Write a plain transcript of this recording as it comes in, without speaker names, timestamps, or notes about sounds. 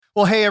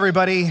Well, hey,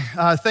 everybody.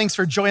 Thanks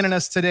for joining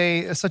us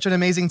today. It's such an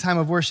amazing time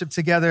of worship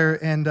together,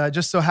 and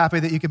just so happy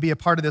that you could be a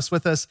part of this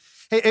with us.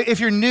 Hey, if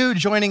you're new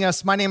joining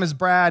us, my name is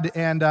Brad,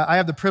 and I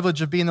have the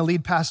privilege of being the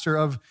lead pastor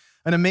of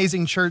an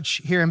amazing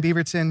church here in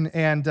Beaverton,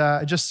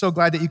 and just so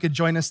glad that you could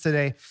join us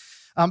today.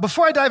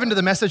 Before I dive into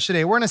the message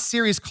today, we're in a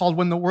series called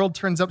When the World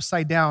Turns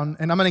Upside Down,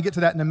 and I'm going to get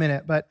to that in a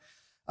minute. But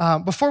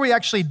before we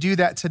actually do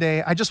that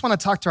today, I just want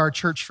to talk to our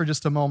church for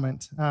just a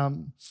moment.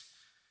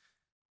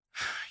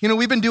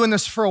 We've been doing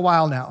this for a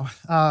while now.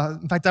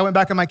 In fact, I went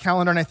back on my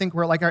calendar, and I think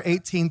we're at like our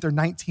 18th or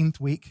 19th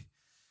week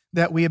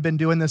that we have been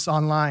doing this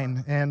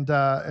online, and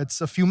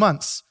it's a few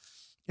months,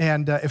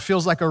 and it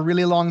feels like a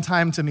really long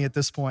time to me at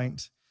this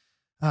point.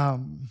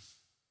 And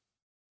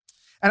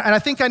I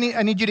think I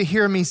need you to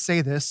hear me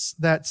say this,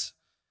 that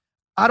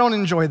I don't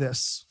enjoy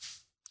this.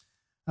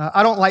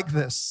 I don't like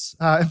this.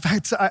 In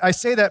fact, I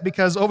say that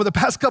because over the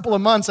past couple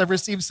of months, I've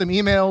received some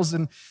emails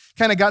and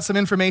kind of got some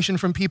information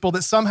from people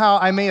that somehow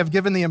I may have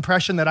given the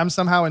impression that I'm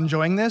somehow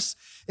enjoying this.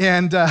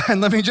 And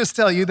let me just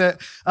tell you that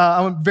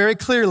very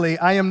clearly,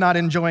 I am not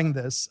enjoying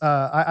this.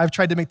 I've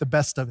tried to make the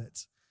best of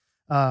it.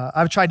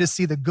 I've tried to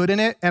see the good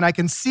in it, and I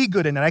can see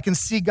good in it. I can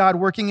see God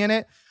working in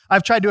it.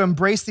 I've tried to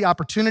embrace the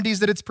opportunities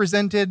that it's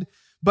presented.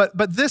 But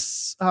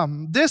this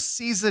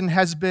season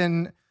has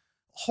been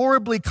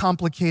horribly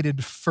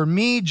complicated for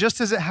me,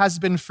 just as it has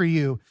been for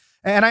you.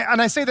 And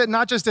I say that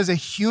not just as a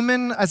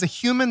human,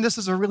 this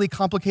is a really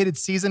complicated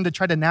season to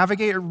try to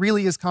navigate. It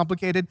really is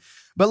complicated.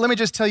 But let me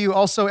just tell you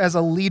also as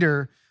a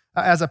leader,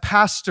 as a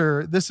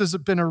pastor, this has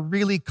been a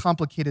really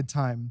complicated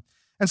time.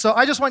 And so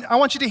I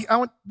want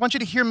you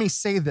to hear me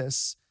say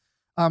this.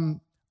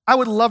 I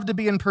would love to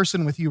be in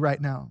person with you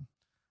right now.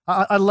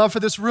 I'd love for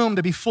this room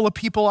to be full of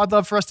people. I'd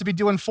love for us to be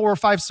doing 4 or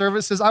 5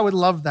 services. I would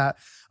love that.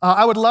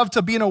 I would love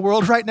to be in a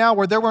world right now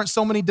where there weren't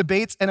so many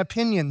debates and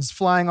opinions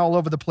flying all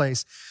over the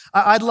place.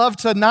 I'd love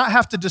to not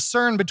have to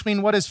discern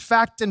between what is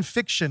fact and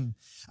fiction.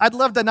 I'd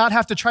love to not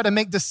have to try to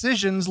make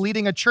decisions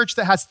leading a church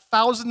that has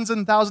thousands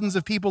and thousands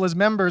of people as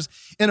members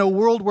in a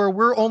world where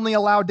we're only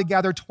allowed to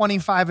gather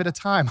 25 at a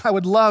time. I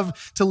would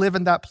love to live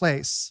in that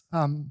place.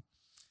 And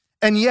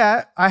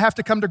yet, I have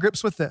to come to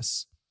grips with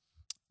this.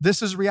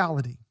 This is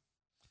reality.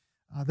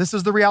 This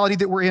is the reality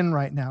that we're in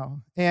right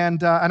now.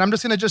 And I'm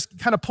just going to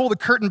kind of pull the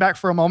curtain back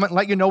for a moment and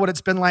let you know what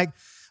it's been like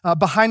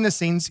behind the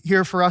scenes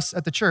here for us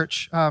at the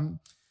church.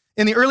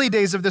 In the early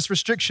days of this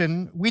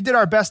restriction, we did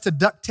our best to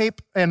duct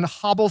tape and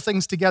hobble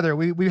things together.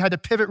 We had to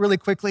pivot really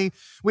quickly.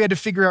 We had to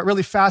figure out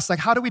really fast, like,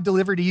 how do we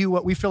deliver to you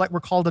what we feel like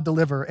we're called to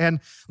deliver? And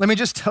let me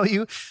just tell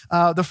you,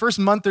 the first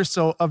month or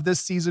so of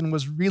this season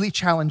was really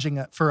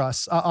challenging for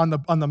us on the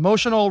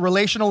emotional,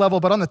 relational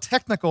level, but on the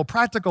technical,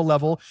 practical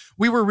level,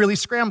 we were really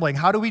scrambling.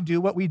 How do we do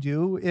what we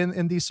do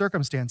in these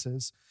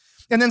circumstances?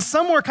 And then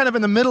somewhere kind of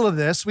in the middle of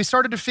this, we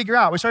started to figure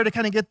out, we started to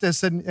kind of get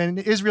this, and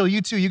Israel,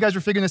 you too, you guys were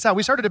figuring this out.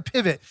 We started to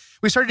pivot.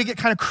 We started to get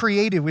kind of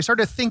creative. We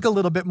started to think a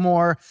little bit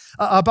more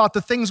about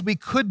the things we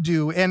could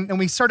do, and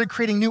we started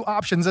creating new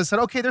options. I said,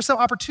 okay, there's some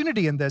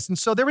opportunity in this. And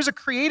so there was a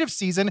creative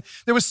season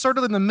that was sort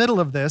of in the middle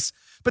of this,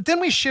 but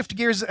then we shift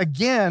gears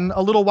again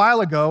a little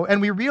while ago,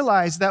 and we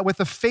realized that with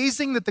the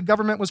phasing that the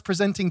government was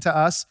presenting to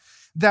us,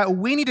 that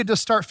we needed to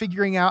start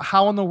figuring out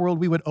how in the world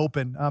we would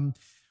open.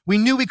 We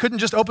knew we couldn't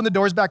just open the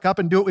doors back up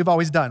and do what we've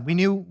always done. We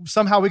knew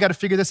somehow we got to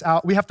figure this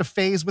out. We have to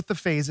phase with the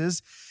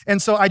phases. And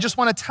so I just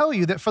want to tell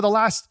you that for the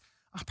last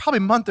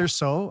probably month or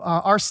so,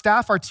 our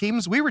staff, our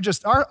teams,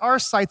 our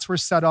sights were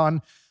set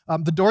on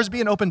the doors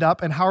being opened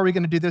up and how are we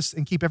going to do this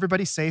and keep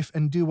everybody safe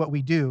and do what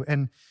we do.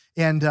 And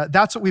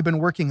that's what we've been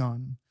working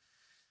on.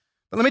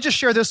 But let me just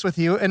share this with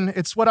you, and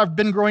it's what I've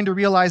been growing to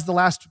realize the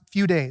last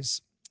few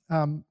days.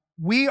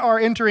 We are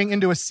entering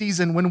into a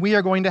season when we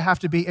are going to have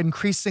to be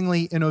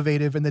increasingly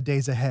innovative in the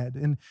days ahead.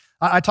 And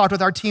I talked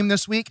with our team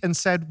this week and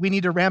said, we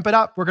need to ramp it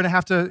up. We're going to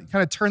have to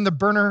kind of turn the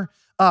burner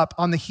up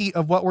on the heat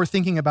of what we're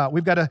thinking about.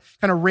 We've got to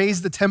kind of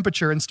raise the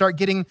temperature and start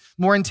getting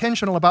more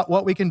intentional about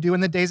what we can do in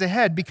the days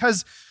ahead,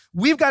 because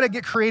we've got to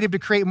get creative to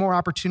create more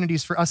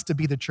opportunities for us to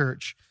be the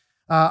church.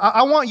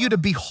 I want you to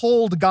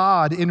behold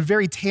God in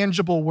very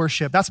tangible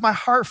worship. That's my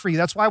heart for you.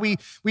 That's why we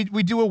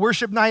do a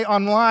worship night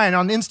online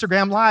on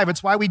Instagram Live.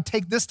 It's why we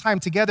take this time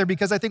together,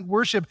 because I think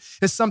worship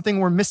is something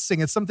we're missing.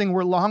 It's something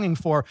we're longing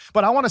for.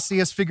 But I want to see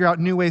us figure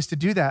out new ways to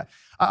do that.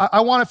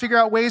 I want to figure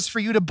out ways for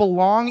you to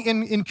belong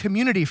in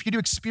community, for you to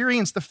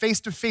experience the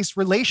face-to-face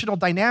relational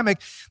dynamic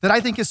that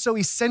I think is so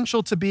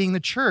essential to being the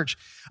church.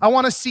 I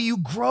want to see you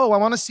grow. I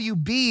want to see you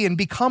be and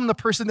become the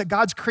person that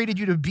God's created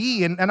you to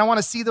be, and I want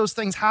to see those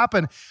things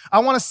happen. I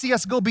want to see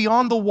us go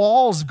beyond the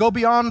walls, go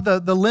beyond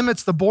the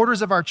limits, the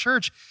borders of our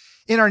church,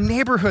 in our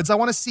neighborhoods. I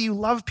want to see you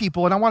love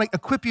people, and I want to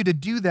equip you to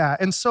do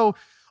that. And so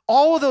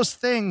all of those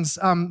things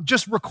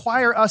just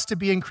require us to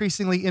be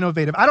increasingly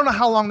innovative. I don't know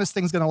how long this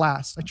thing's going to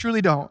last. I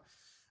truly don't.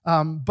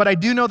 But I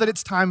do know that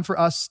it's time for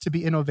us to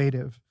be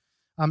innovative.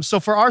 So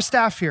for our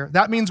staff here,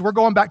 that means we're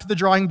going back to the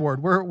drawing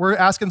board. We're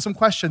asking some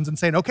questions and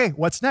saying, okay,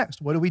 what's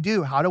next? What do we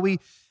do? How do we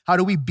How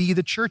do we be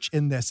the church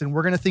in this? And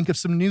we're going to think of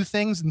some new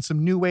things and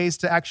some new ways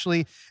to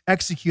actually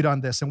execute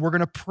on this. And we're going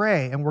to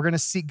pray and we're going to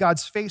seek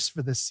God's face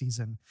for this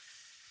season.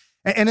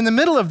 And in the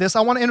middle of this,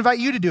 I want to invite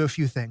you to do a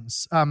few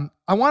things.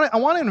 I want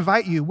to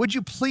invite you, would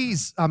you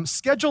please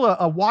schedule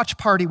a watch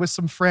party with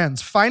some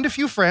friends? Find a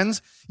few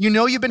friends. You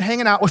know you've been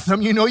hanging out with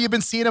them. You know you've been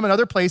seeing them in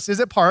other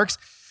places, at parks.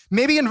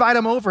 Maybe invite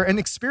them over and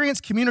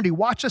experience community.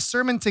 Watch a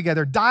sermon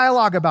together.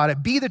 Dialogue about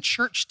it. Be the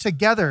church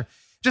together.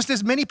 Just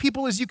as many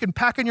people as you can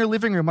pack in your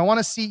living room. I want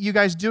to see you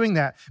guys doing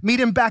that. Meet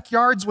in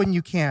backyards when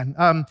you can.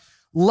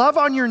 Love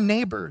on your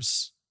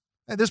neighbors.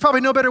 There's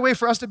probably no better way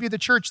for us to be the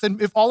church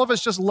than if all of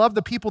us just love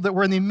the people that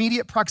were in the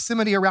immediate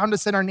proximity around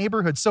us in our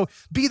neighborhood. So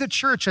be the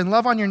church and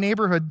love on your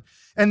neighborhood.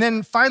 And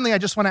then finally, I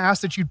just want to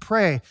ask that you'd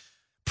pray.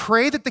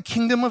 Pray that the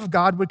kingdom of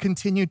God would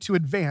continue to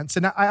advance.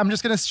 And I'm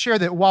just going to share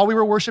that while we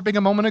were worshiping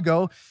a moment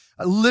ago,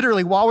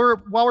 literally while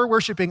we're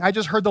worshiping, I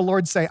just heard the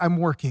Lord say, I'm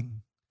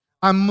working.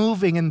 I'm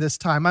moving in this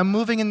time. I'm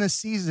moving in this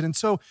season. And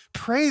so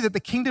pray that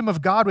the kingdom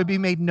of God would be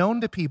made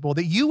known to people,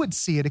 that you would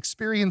see it,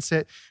 experience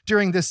it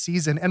during this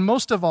season. And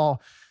most of all,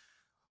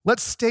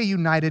 let's stay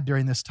united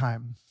during this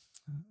time.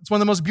 It's one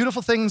of the most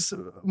beautiful things,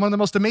 one of the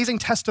most amazing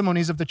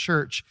testimonies of the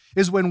church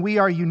is when we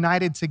are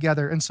united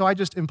together. And so I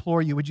just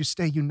implore you, would you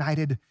stay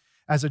united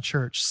as a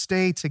church?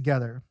 Stay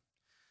together.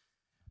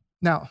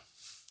 Now,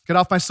 get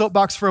off my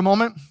soapbox for a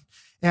moment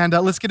and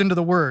let's get into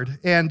the word.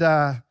 And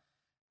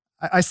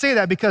I say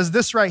that because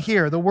this right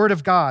here, the word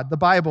of God, the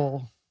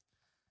Bible,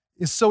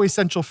 is so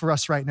essential for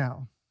us right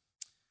now.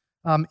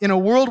 In a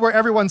world where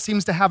everyone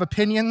seems to have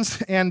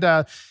opinions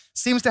and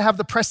seems to have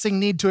the pressing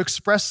need to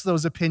express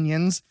those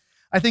opinions,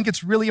 I think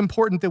it's really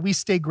important that we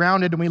stay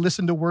grounded and we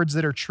listen to words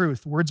that are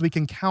truth, words we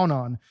can count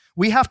on.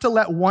 We have to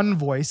let one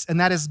voice, and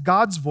that is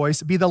God's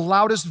voice, be the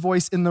loudest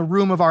voice in the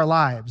room of our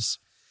lives.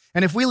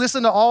 And if we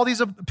listen to all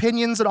these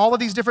opinions and all of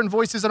these different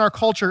voices in our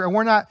culture, and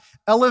we're not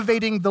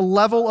elevating the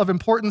level of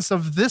importance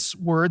of this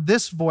word,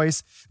 this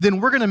voice, then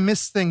we're going to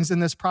miss things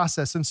in this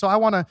process. And so I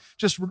want to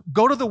just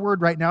go to the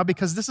word right now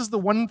because this is the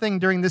one thing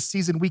during this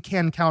season we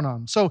can count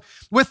on. So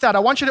with that, I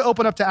want you to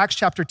open up to Acts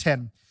chapter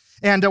 10.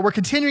 And we're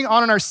continuing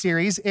on in our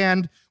series,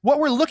 and what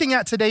we're looking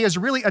at today is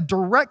really a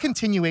direct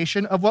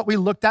continuation of what we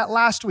looked at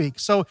last week.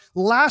 So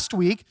last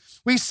week,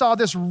 we saw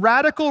this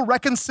radical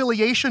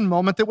reconciliation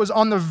moment that was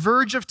on the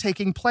verge of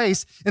taking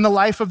place in the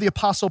life of the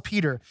Apostle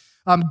Peter.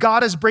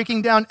 God is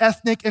breaking down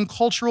ethnic and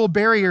cultural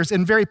barriers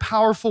in very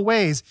powerful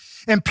ways.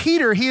 And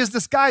Peter, he is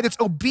this guy that's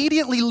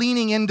obediently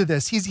leaning into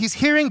this. He's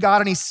hearing God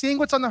and he's seeing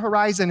what's on the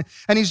horizon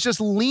and he's just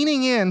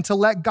leaning in to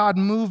let God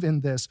move in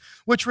this,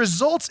 which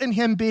results in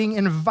him being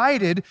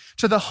invited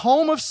to the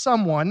home of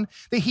someone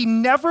that he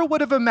never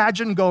would have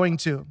imagined going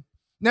to.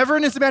 Never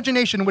in his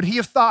imagination would he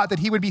have thought that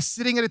he would be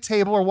sitting at a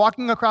table or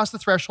walking across the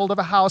threshold of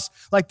a house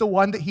like the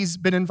one that he's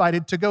been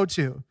invited to go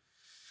to.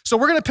 So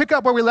we're going to pick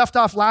up where we left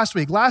off last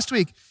week. Last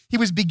week, he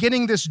was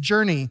beginning this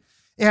journey,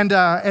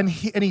 and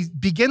he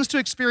begins to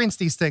experience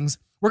these things.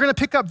 We're going to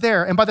pick up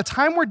there, and by the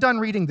time we're done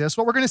reading this,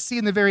 what we're going to see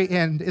in the very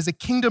end is a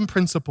kingdom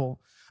principle.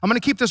 I'm going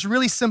to keep this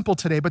really simple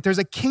today, but there's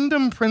a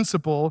kingdom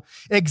principle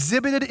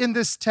exhibited in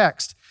this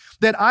text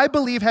that I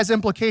believe has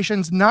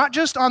implications not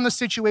just on the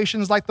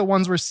situations like the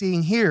ones we're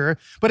seeing here,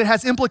 but it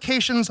has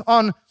implications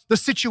on the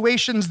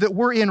situations that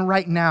we're in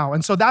right now.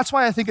 And so that's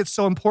why I think it's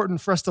so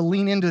important for us to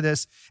lean into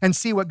this and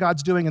see what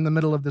God's doing in the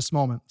middle of this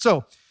moment.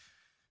 So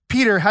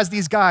Peter has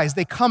these guys,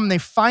 they come, they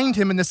find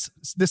him in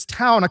this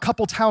town, a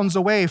couple towns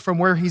away from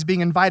where he's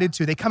being invited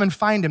to. They come and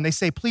find him. They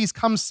say, please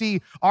come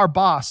see our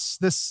boss,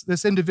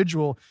 this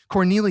individual,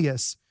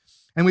 Cornelius.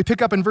 And we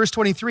pick up in verse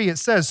 23, it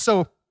says,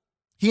 so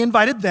he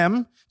invited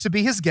them to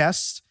be his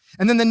guests.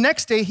 And then the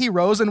next day he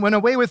rose and went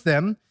away with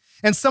them.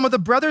 And some of the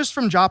brothers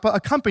from Joppa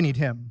accompanied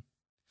him.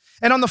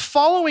 And on the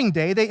following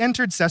day, they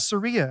entered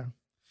Caesarea.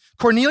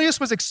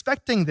 Cornelius was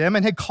expecting them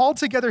and had called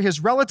together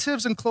his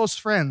relatives and close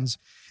friends.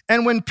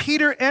 And when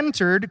Peter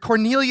entered,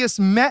 Cornelius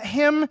met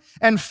him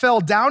and fell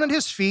down at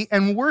his feet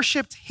and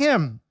worshiped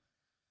him.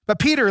 But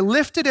Peter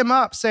lifted him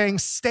up, saying,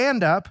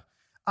 stand up,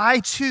 I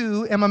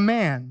too am a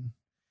man.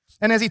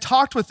 And as he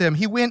talked with them,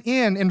 he went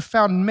in and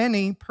found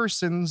many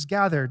persons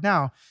gathered.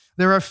 Now,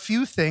 there are a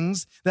few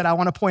things that I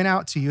want to point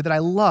out to you that I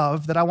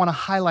love, that I want to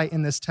highlight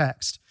in this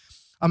text.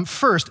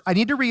 First, I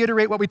need to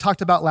reiterate what we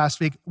talked about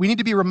last week. We need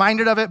to be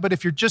reminded of it, but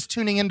if you're just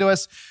tuning into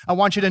us, I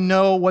want you to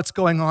know what's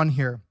going on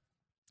here.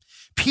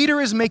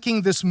 Peter is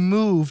making this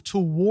move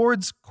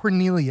towards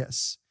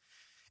Cornelius.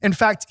 In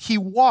fact, he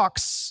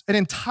walks an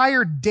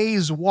entire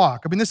day's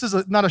walk. I mean, this is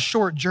not a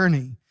short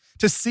journey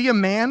to see a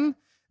man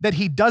that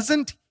he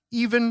doesn't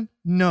even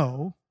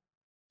know,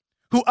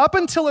 who up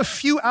until a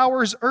few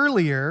hours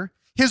earlier,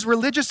 his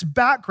religious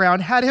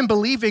background had him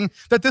believing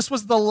that this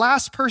was the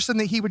last person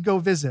that he would go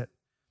visit.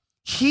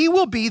 He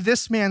will be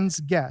this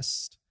man's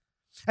guest.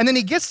 And then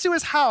he gets to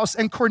his house,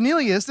 and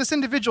Cornelius, this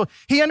individual,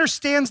 he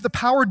understands the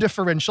power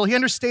differential. He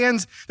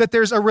understands that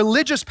there's a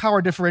religious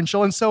power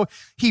differential, and so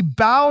he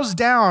bows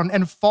down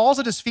and falls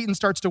at his feet and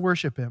starts to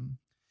worship him.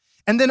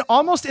 And then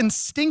almost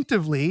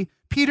instinctively,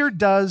 Peter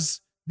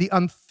does the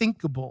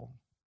unthinkable.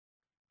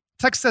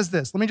 text says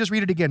this. Let me just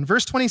read it again.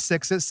 Verse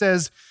 26, it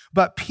says,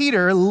 but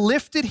Peter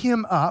lifted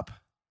him up,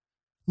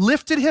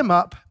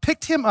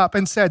 picked him up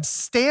and said,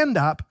 stand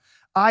up,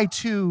 I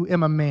too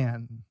am a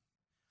man.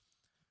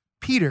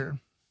 Peter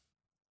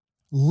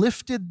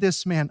lifted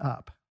this man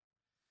up,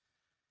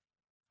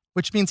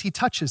 which means he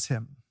touches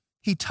him.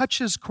 He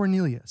touches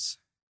Cornelius.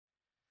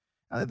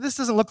 This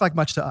doesn't look like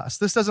much to us.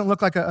 This doesn't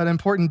look like an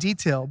important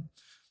detail.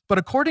 But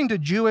according to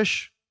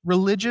Jewish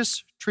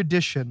religious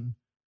tradition,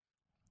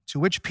 to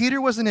which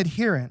Peter was an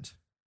adherent,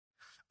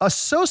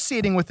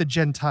 associating with a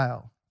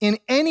Gentile in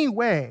any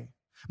way,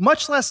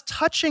 much less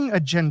touching a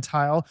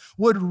Gentile,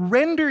 would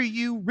render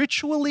you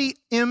ritually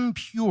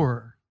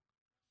impure.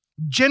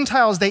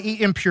 Gentiles, they eat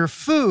impure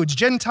foods.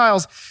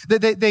 Gentiles,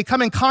 they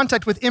come in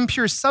contact with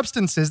impure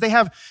substances. They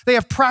have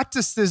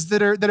practices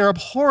that are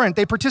abhorrent.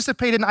 They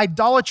participate in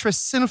idolatrous,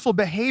 sinful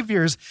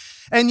behaviors.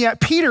 And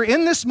yet Peter,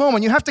 in this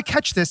moment, you have to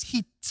catch this,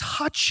 he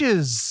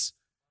touches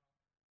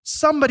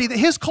somebody that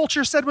his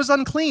culture said was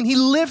unclean. He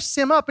lifts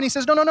him up and he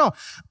says, no,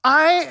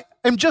 I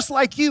am just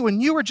like you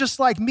and you are just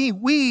like me.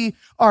 We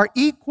are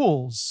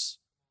equals.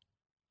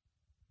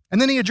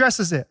 And then he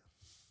addresses it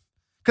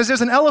because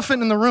there's an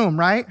elephant in the room,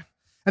 right?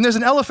 And there's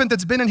an elephant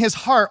that's been in his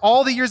heart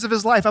all the years of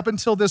his life up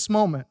until this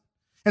moment.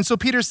 And so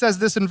Peter says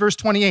this in verse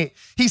 28.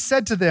 He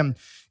said to them,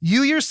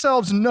 you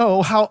yourselves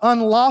know how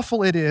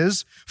unlawful it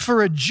is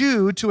for a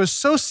Jew to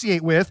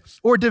associate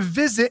with or to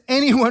visit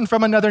anyone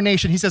from another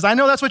nation. He says, I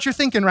know that's what you're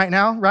thinking right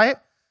now, right?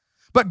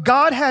 But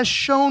God has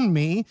shown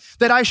me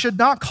that I should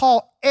not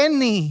call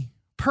any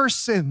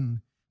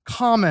person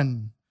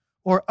common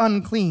or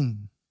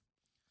unclean.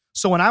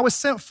 So when I was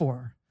sent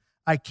for,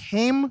 I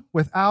came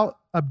without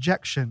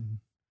objection.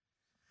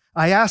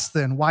 I asked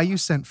then why you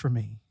sent for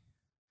me.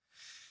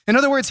 In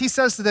other words, he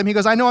says to them, he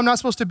goes, I know I'm not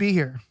supposed to be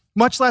here,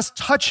 much less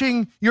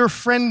touching your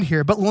friend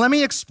here, but let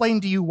me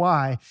explain to you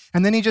why.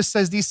 And then he just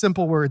says these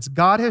simple words,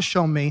 God has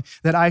shown me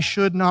that I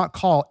should not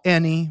call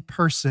any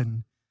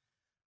person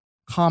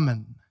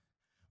common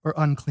or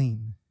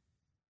unclean.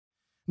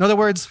 In other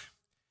words,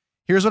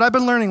 here's what I've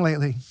been learning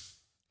lately.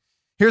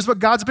 Here's what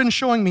God's been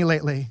showing me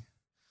lately.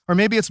 Or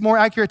maybe it's more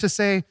accurate to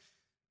say,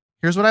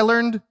 here's what I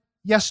learned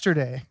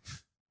yesterday.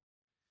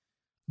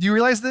 Do you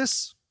realize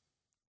this?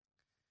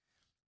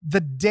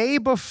 The day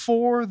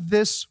before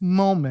this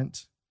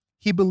moment,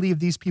 he believed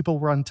these people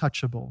were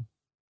untouchable.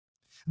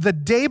 The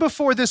day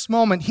before this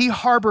moment, he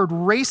harbored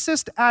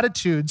racist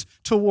attitudes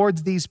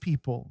towards these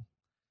people.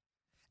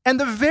 And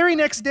the very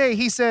next day,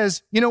 he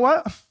says, you know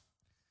what?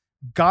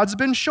 God's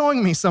been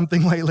showing me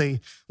something lately,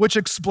 which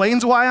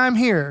explains why I'm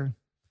here.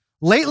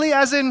 Lately,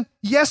 as in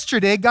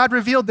yesterday, God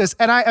revealed this,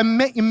 and I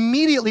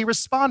immediately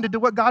responded to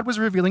what God was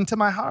revealing to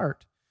my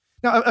heart.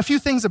 Now, a few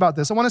things about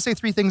this. I want to say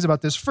 3 things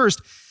about this.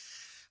 First,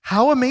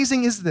 how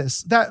amazing is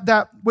this?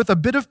 That with a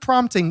bit of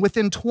prompting,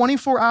 within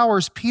 24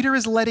 hours, Peter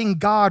is letting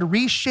God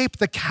reshape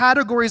the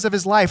categories of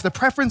his life, the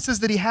preferences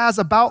that he has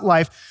about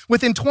life.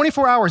 Within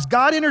 24 hours,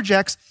 God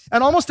interjects,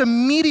 and almost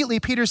immediately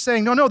Peter's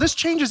saying, no, this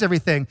changes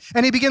everything.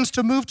 And he begins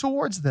to move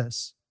towards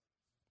this.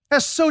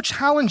 That's so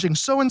challenging,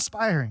 so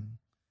inspiring.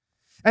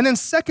 And then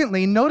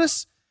secondly,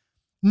 notice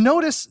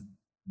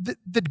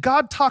that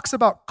God talks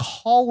about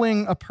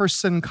calling a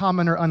person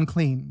common or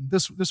unclean.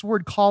 This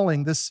word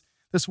calling, this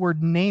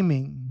word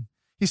naming,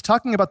 he's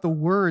talking about the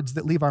words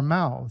that leave our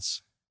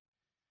mouths.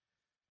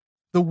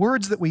 The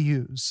words that we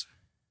use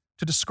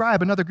to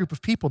describe another group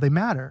of people, they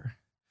matter.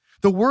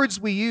 The words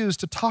we use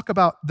to talk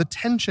about the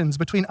tensions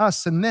between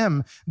us and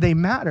them, they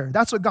matter.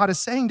 That's what God is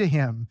saying to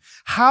him.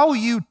 How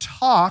you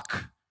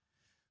talk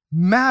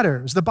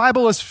matters. The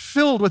Bible is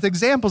filled with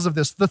examples of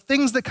this. The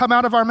things that come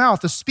out of our mouth,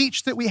 the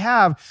speech that we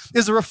have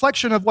is a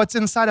reflection of what's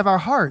inside of our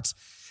hearts.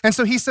 And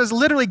so he says,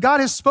 literally,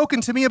 God has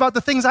spoken to me about the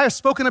things I have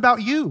spoken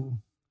about you.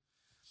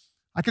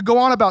 I could go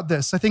on about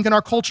this. I think in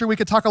our culture, we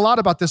could talk a lot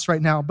about this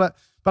right now, but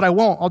I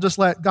won't. I'll just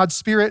let God's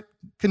Spirit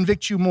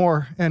convict you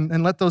more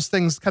and let those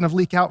things kind of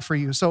leak out for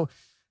you. So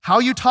how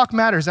you talk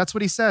matters. That's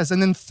what he says.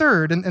 And then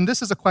third, and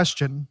this is a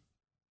question,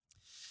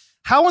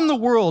 how in the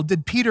world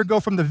did Peter go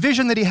from the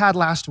vision that he had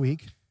last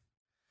week,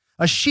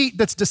 a sheet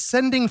that's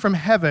descending from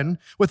heaven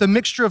with a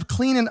mixture of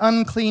clean and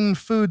unclean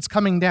foods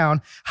coming down.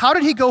 How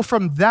did he go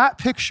from that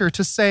picture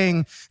to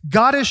saying,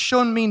 God has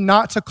shown me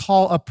not to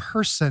call a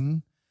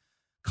person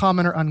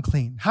common or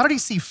unclean? How did he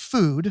see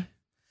food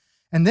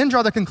and then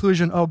draw the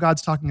conclusion, oh,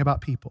 God's talking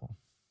about people?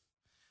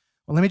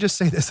 Well, let me just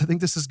say this. I think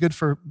this is good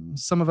for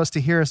some of us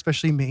to hear,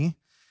 especially me.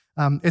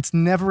 It's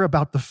never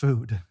about the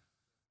food.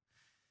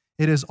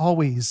 It is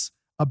always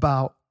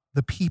about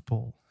the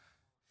people.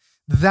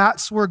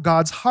 That's where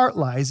God's heart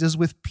lies, is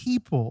with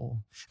people.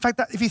 In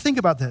fact, if you think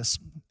about this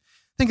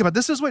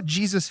is what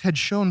Jesus had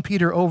shown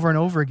Peter over and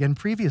over again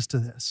previous to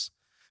this.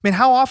 I mean,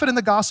 how often in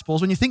the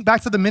Gospels, when you think back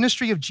to the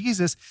ministry of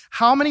Jesus,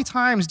 how many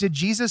times did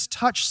Jesus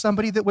touch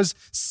somebody that was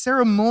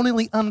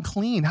ceremonially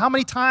unclean? How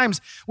many times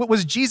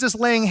was Jesus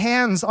laying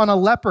hands on a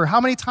leper?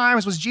 How many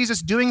times was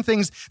Jesus doing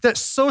things that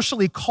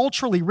socially,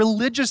 culturally,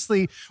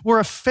 religiously were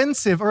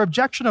offensive or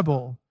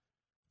objectionable?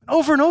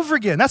 Over and over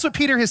again. That's what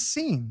Peter has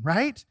seen,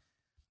 right?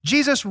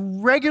 Jesus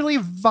regularly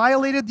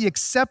violated the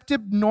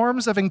accepted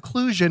norms of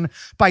inclusion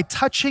by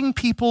touching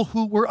people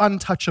who were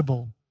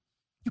untouchable.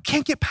 You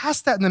can't get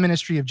past that in the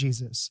ministry of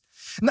Jesus.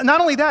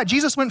 Not only that,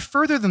 Jesus went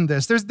further than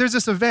this. There's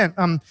this event.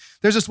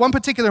 There's this one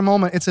particular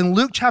moment. It's in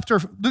Luke chapter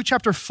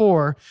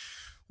 4,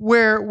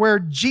 where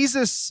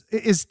Jesus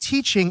is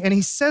teaching, and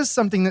he says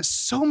something that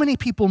so many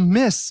people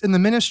miss in the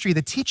ministry,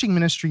 the teaching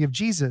ministry of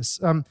Jesus.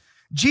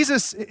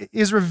 Jesus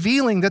is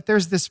revealing that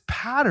there's this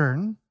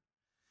pattern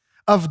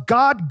of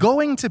God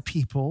going to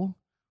people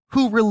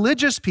who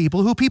religious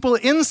people, who people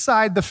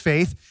inside the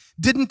faith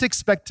didn't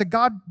expect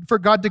for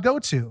God to go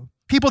to.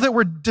 People that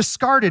were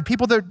discarded,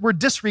 people that were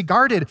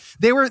disregarded.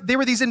 They were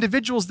these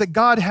individuals that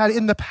God had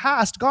in the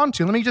past gone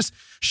to. Let me just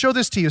show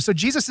this to you. So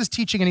Jesus is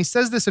teaching, and he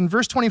says this in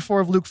verse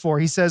 24 of Luke 4.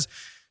 He says,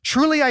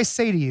 "Truly I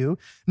say to you,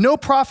 no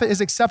prophet is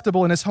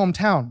acceptable in his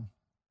hometown."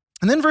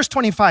 And then verse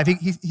 25,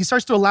 he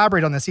starts to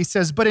elaborate on this. He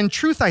says, "But in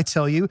truth I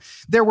tell you,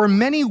 there were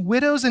many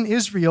widows in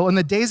Israel in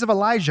the days of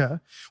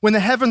Elijah, when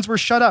the heavens were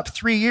shut up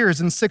 3 years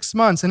and 6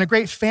 months, and a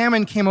great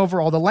famine came over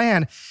all the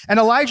land. And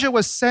Elijah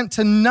was sent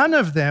to none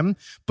of them,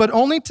 but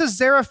only to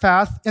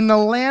Zarephath in the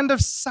land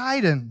of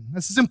Sidon."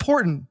 This is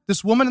important.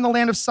 This woman in the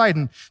land of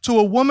Sidon, to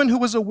a woman who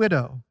was a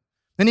widow.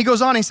 Then he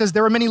goes on, he says,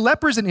 "There were many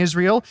lepers in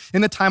Israel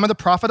in the time of the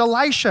prophet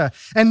Elisha,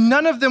 and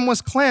none of them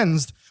was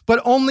cleansed,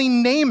 but only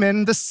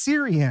Naaman the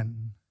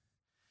Syrian."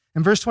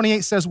 And verse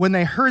 28 says, "When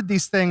they heard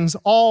these things,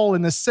 all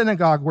in the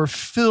synagogue were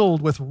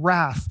filled with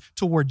wrath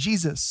toward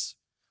Jesus."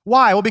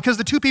 Why? Well, because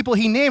the two people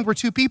he named were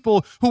two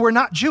people who were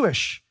not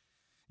Jewish.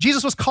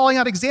 Jesus was calling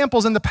out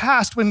examples in the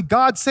past when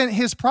God sent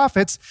his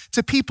prophets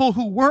to people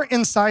who weren't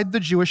inside the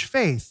Jewish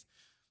faith.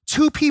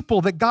 Two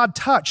people that God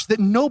touched that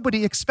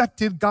nobody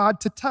expected God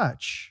to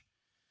touch.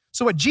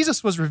 So what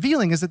Jesus was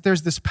revealing is that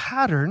there's this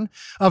pattern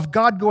of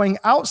God going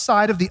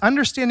outside of the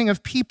understanding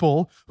of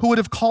people who would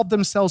have called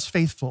themselves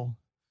faithful.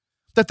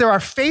 That there are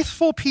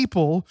faithful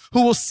people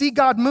who will see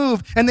God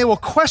move, and they will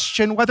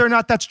question whether or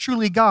not that's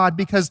truly God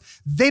because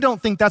they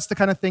don't think that's the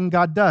kind of thing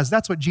God does.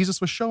 That's what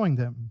Jesus was showing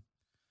them.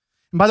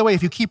 And by the way,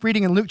 if you keep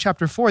reading in Luke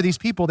chapter 4, these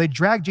people, they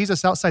drag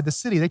Jesus outside the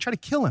city. They try to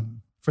kill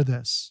him for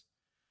this.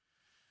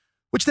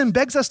 Which then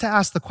begs us to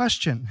ask the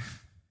question,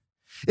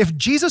 if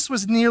Jesus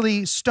was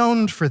nearly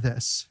stoned for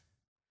this,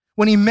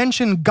 when he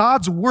mentioned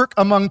God's work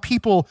among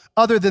people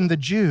other than the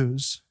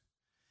Jews,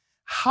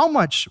 how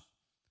much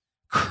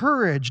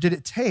courage did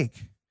it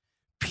take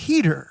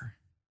Peter,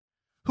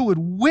 who would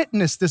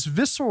witness this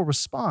visceral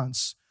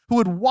response, who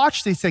would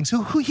watch these things,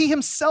 who he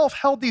himself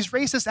held these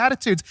racist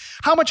attitudes?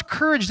 How much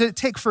courage did it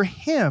take for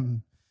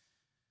him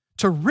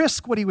to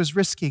risk what he was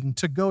risking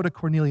to go to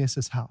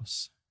Cornelius'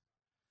 house?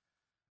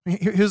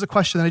 Here's a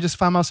question that I just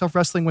found myself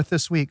wrestling with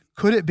this week.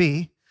 Could it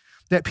be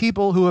that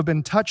people who have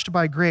been touched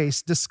by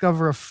grace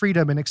discover a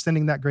freedom in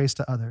extending that grace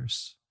to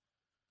others?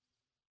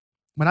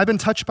 When I've been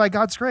touched by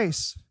God's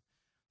grace,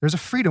 there's a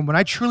freedom. When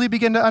I truly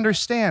begin to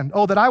understand,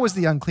 that I was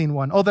the unclean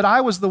one, that I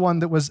was the one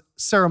that was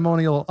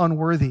ceremonial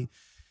unworthy.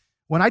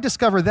 When I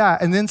discover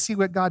that and then see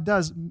what God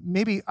does,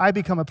 maybe I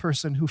become a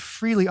person who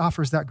freely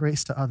offers that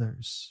grace to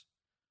others.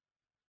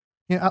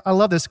 I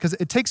love this because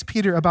it takes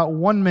Peter about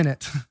 1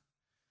 minute.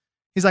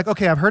 He's like,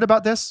 okay, I've heard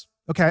about this.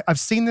 Okay, I've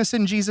seen this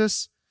in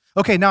Jesus.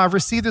 Okay, now I've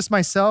received this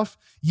myself.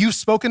 You've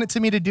spoken it to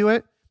me to do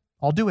it.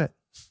 I'll do it.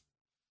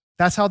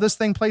 That's how this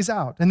thing plays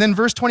out. And then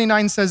verse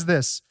 29 says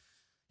this.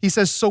 He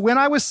says, "So when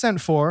I was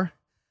sent for,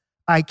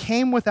 I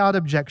came without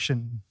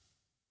objection."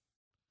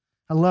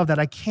 I love that.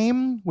 I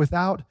came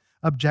without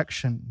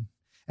objection.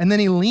 And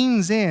then he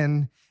leans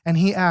in and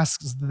he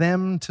asks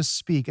them to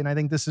speak. And I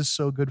think this is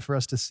so good for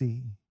us to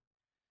see.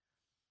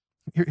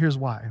 Here's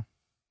why.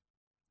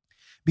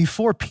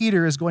 Before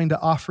Peter is going to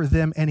offer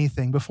them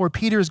anything, before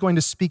Peter is going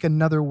to speak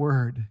another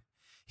word,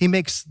 he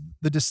makes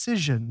the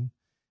decision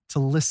to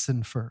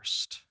listen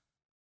first.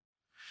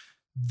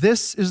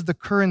 This is the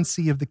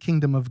currency of the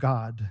kingdom of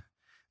God.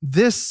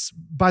 This,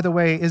 by the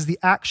way, is the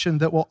action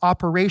that will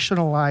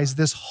operationalize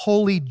this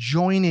holy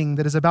joining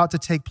that is about to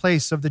take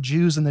place of the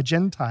Jews and the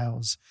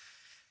Gentiles.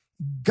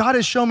 God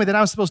has shown me that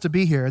I'm supposed to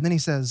be here. And then he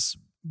says,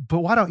 but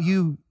why don't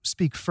you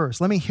speak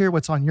first? Let me hear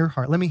what's on your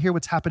heart. Let me hear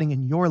what's happening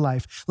in your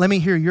life. Let me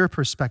hear your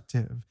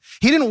perspective.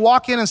 He didn't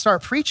walk in and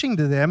start preaching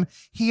to them.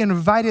 He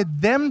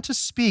invited them to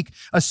speak,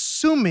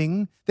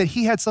 assuming that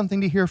he had something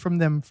to hear from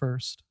them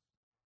first.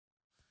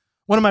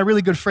 One of my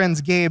really good friends,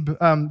 Gabe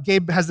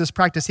has this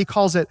practice. He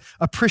calls it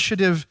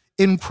appreciative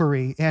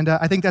inquiry. And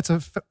I think that's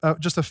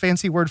just a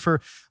fancy word for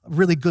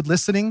really good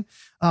listening.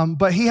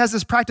 But he has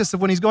this practice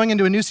of when he's going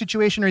into a new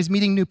situation or he's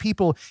meeting new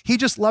people, he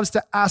just loves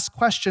to ask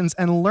questions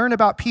and learn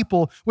about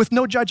people with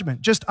no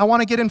judgment. Just, I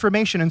want to get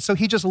information. And so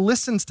he just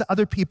listens to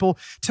other people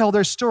tell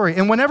their story.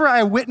 And whenever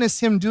I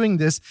witness him doing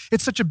this,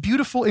 it's such a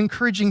beautiful,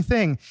 encouraging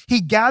thing.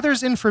 He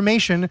gathers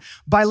information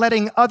by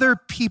letting other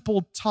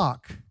people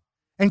talk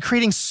and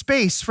creating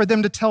space for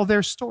them to tell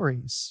their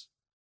stories.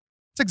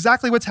 It's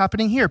exactly what's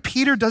happening here.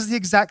 Peter does the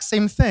exact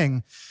same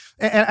thing.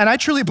 And I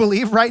truly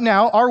believe right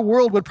now, our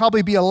world would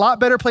probably be a lot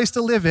better place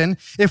to live in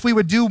if we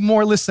would do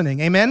more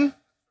listening. Amen?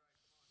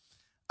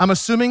 I'm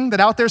assuming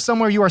that out there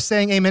somewhere you are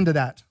saying amen to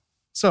that.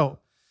 So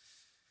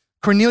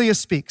Cornelius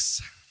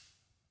speaks,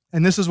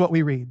 and this is what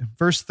we read,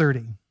 verse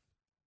 30.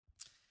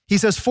 He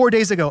says, 4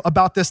 days ago,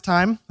 about this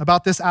time,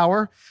 about this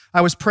hour,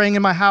 I was praying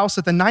in my house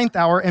at the 9th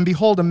hour, and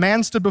behold, a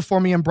man stood before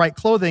me in bright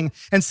clothing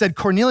and said,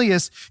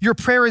 Cornelius, your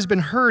prayer has been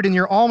heard and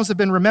your alms have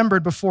been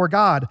remembered before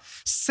God.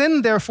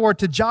 Send therefore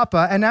to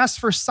Joppa and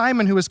ask for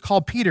Simon, who is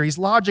called Peter. He's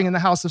lodging in the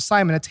house of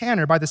Simon, a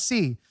tanner by the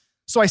sea.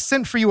 So I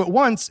sent for you at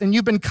once, and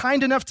you've been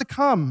kind enough to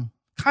come,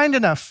 kind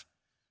enough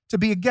to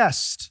be a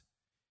guest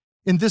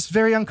in this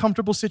very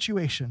uncomfortable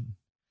situation.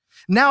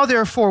 Now,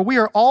 therefore, we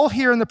are all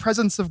here in the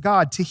presence of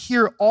God to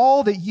hear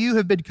all that you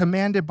have been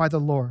commanded by the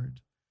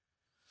Lord.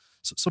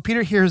 So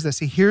Peter hears this.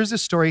 He hears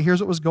this story, he hears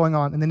what was going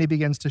on, and then he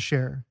begins to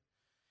share.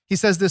 He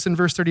says this in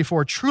verse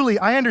 34, truly,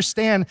 I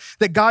understand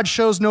that God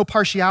shows no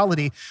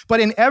partiality, but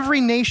in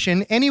every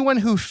nation, anyone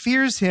who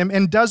fears him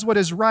and does what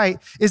is right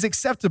is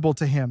acceptable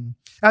to him.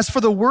 As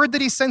for the word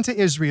that he sent to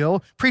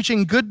Israel,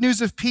 preaching good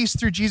news of peace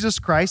through Jesus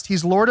Christ,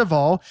 he's Lord of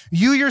all,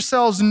 you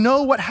yourselves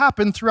know what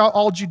happened throughout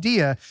all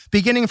Judea,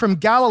 beginning from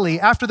Galilee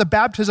after the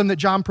baptism that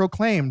John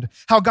proclaimed,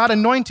 how God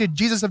anointed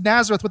Jesus of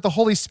Nazareth with the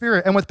Holy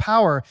Spirit and with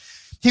power.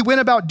 He went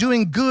about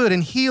doing good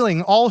and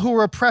healing all who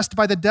were oppressed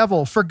by the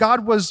devil, for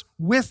God was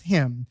with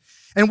him.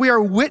 And we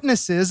are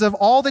witnesses of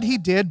all that he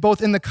did,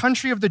 both in the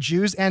country of the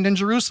Jews and in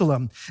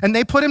Jerusalem. And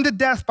they put him to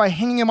death by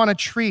hanging him on a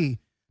tree.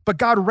 But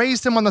God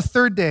raised him on the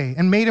third day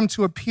and made him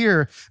to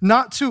appear,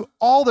 not to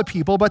all the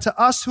people, but to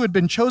us who had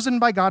been chosen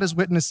by God as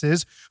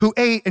witnesses, who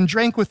ate and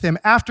drank with him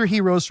after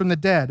he rose from the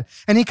dead.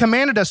 And he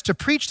commanded us to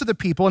preach to the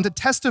people and to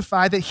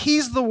testify that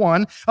he's the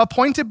one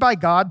appointed by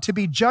God to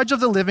be judge of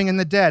the living and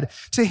the dead.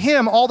 To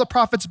him, all the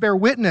prophets bear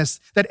witness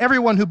that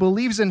everyone who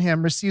believes in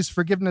him receives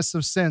forgiveness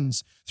of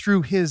sins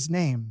through his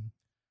name.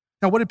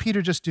 Now, what did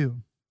Peter just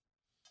do?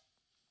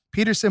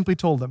 Peter simply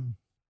told them,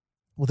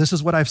 well, this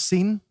is what I've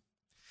seen,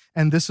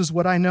 and this is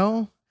what I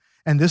know,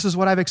 and this is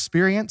what I've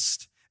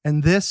experienced,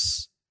 and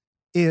this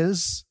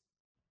is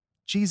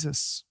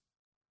Jesus.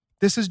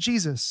 This is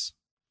Jesus.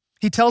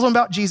 He tells them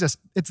about Jesus.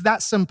 It's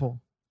that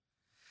simple.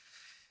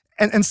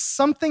 And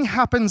something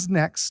happens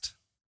next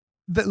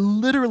that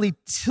literally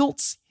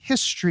tilts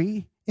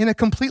history in a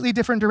completely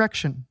different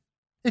direction.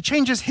 It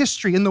changes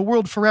history in the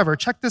world forever.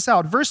 Check this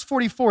out. Verse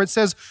 44, it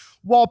says,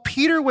 while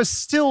Peter was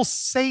still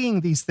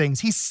saying these things,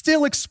 he's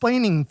still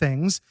explaining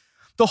things,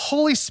 the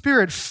Holy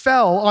Spirit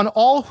fell on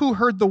all who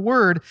heard the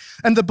word,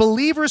 and the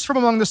believers from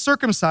among the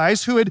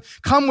circumcised who had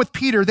come with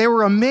Peter, they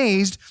were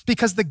amazed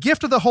because the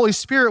gift of the Holy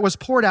Spirit was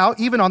poured out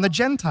even on the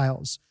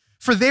Gentiles.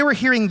 For they were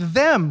hearing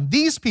them,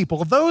 these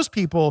people, those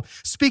people,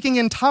 speaking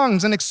in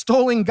tongues and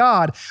extolling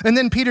God. And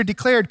then Peter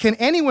declared, can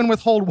anyone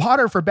withhold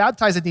water for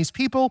baptizing these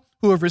people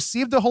who have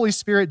received the Holy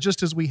Spirit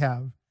just as we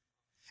have?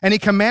 And he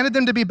commanded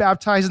them to be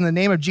baptized in the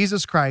name of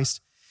Jesus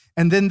Christ.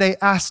 And then they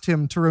asked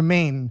him to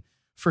remain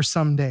for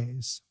some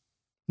days.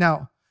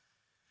 Now,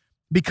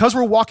 because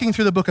we're walking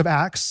through the book of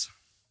Acts,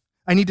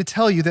 I need to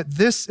tell you that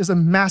this is a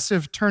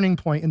massive turning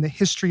point in the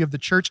history of the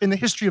church, in the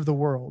history of the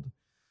world.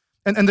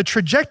 And the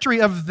trajectory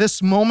of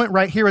this moment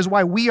right here is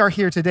why we are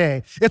here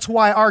today. It's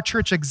why our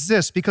church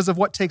exists, because of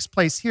what takes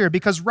place here.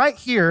 Because right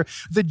here,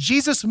 the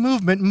Jesus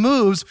movement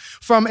moves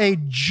from a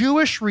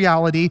Jewish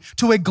reality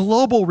to a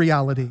global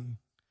reality.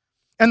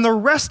 And the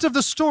rest of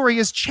the story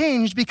is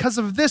changed because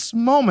of this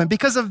moment,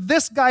 because of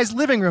this guy's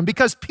living room,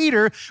 because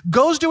Peter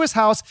goes to his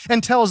house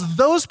and tells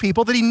those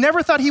people that he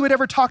never thought he would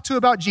ever talk to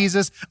about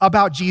Jesus.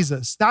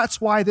 That's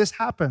why this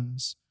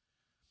happens.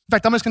 In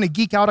fact, I'm just going to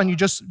geek out on you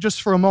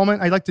just for a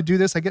moment. I like to do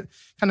this. I get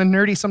kind of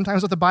nerdy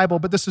sometimes with the Bible,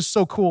 but this is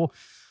so cool.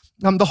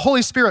 The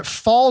Holy Spirit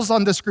falls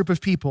on this group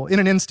of people in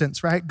an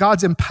instance, right?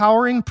 God's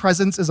empowering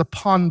presence is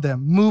upon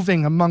them,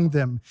 moving among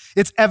them.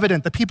 It's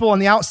evident. The people on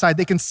the outside,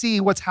 they can see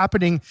what's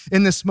happening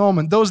in this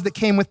moment. Those that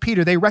came with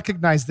Peter, they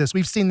recognize this.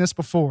 We've seen this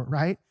before,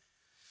 right?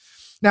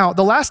 Now,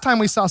 the last time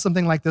we saw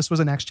something like this was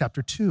in Acts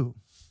chapter 2,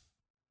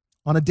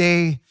 on a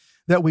day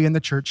that we in the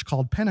church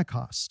called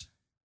Pentecost.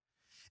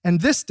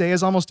 And this day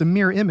is almost a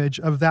mirror image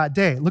of that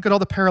day. Look at all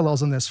the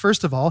parallels in this.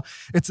 First of all,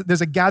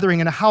 there's a gathering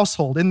in a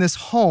household, in this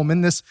home,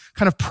 in this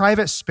kind of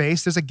private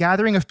space. There's a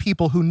gathering of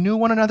people who knew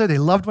one another. They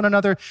loved one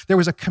another. There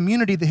was a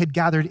community that had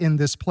gathered in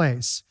this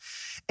place.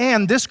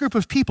 And this group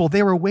of people,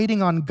 they were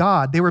waiting on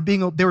God. They were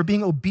being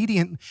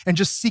obedient and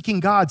just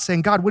seeking God,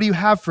 saying, God, what do you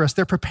have for us?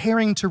 They're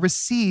preparing to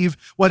receive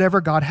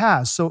whatever God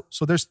has. So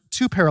there's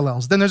two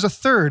parallels. Then there's a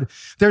third.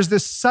 There's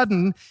this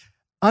sudden,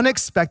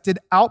 unexpected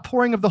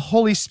outpouring of the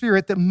Holy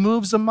Spirit that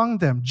moves among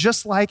them,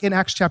 just like in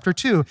Acts chapter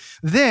 2.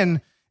 Then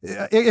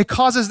it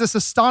causes this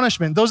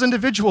astonishment. Those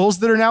individuals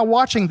that are now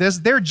watching this,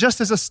 they're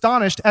just as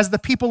astonished as the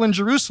people in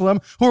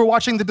Jerusalem who are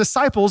watching the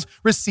disciples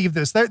receive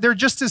this. They're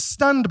just as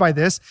stunned by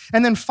this.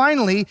 And then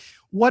finally,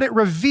 what it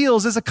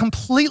reveals is a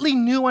completely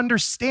new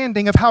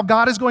understanding of how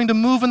God is going to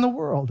move in the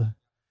world.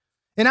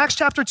 In Acts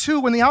chapter 2,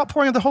 when the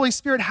outpouring of the Holy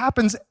Spirit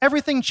happens,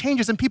 everything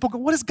changes and people go,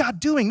 what is God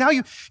doing? Now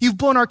you've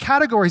blown our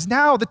categories.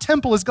 Now the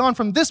temple has gone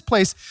from this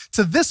place,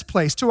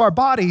 to our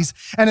bodies.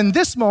 And in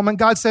this moment,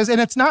 God says, and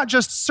it's not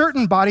just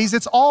certain bodies,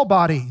 it's all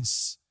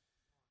bodies.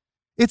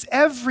 It's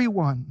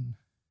everyone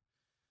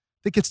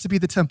that gets to be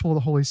the temple of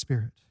the Holy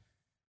Spirit.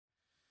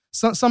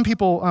 Some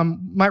people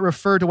might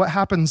refer to what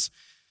happens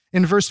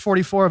in verse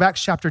 44 of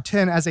Acts chapter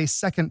 10 as a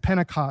second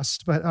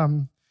Pentecost, but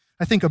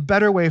I think a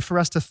better way for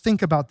us to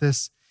think about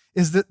this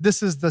is that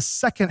this is the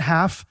second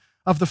half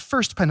of the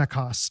first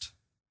Pentecost.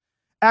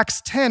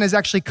 Acts 10 is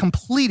actually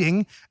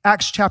completing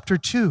Acts chapter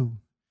 2.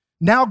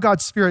 Now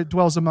God's Spirit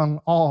dwells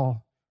among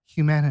all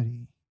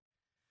humanity.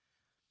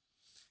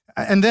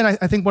 And then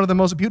I think one of the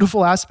most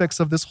beautiful aspects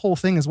of this whole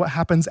thing is what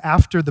happens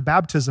after the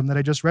baptism that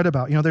I just read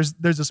about. There's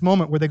this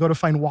moment where they go to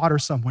find water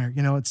somewhere.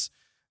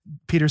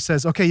 Peter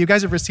says, okay, you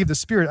guys have received the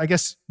Spirit. I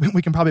guess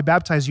we can probably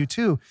baptize you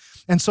too.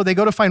 And so they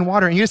go to find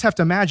water, and you just have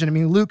to imagine,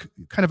 Luke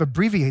kind of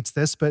abbreviates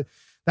this, but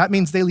that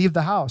means they leave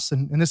the house.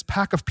 And this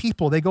pack of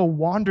people, they go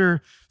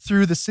wander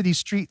through the city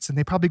streets, and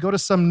they probably go to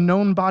some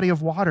known body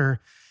of water,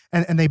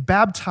 and they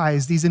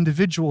baptize these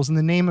individuals in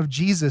the name of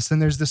Jesus.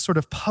 And there's this sort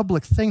of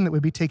public thing that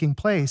would be taking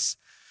place.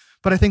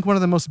 But I think one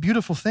of the most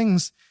beautiful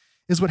things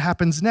is what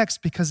happens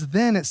next, because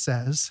then it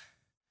says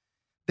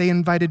they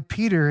invited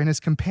Peter and his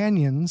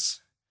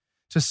companions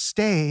to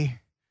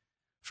stay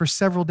for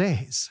several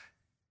days,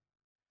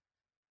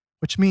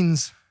 which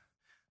means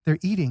they're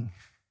eating.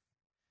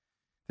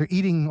 They're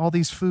eating all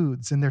these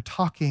foods and they're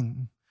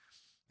talking.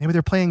 Maybe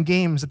they're playing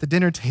games at the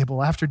dinner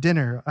table after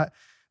dinner.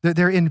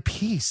 They're in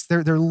peace.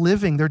 They're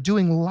living. They're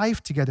doing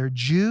life together.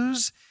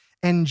 Jews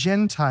and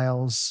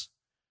Gentiles,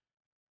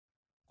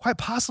 quite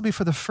possibly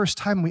for the first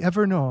time we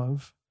ever know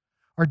of,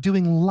 are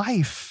doing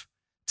life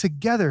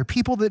together.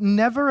 People that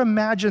never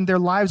imagined their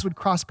lives would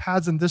cross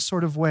paths in this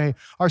sort of way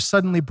are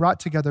suddenly brought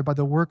together by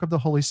the work of the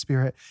Holy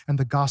Spirit and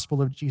the gospel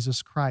of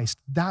Jesus Christ.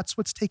 That's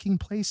what's taking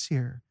place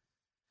here.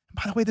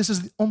 By the way, this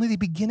is only the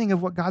beginning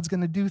of what God's going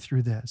to do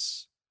through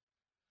this.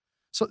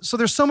 So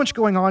there's so much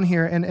going on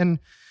here, and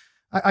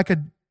I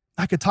could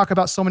talk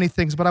about so many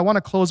things, but I want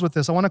to close with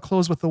this. I want to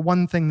close with the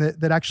one thing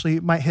that actually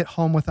might hit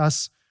home with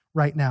us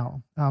right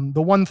now.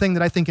 The one thing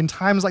that I think in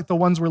times like the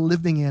ones we're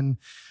living in,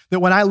 that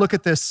when I look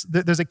at this,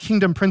 there's a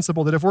kingdom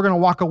principle that if we're going to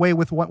walk away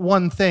with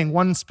one thing,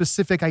 one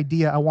specific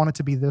idea, I want it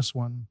to be this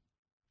one.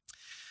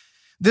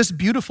 This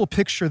beautiful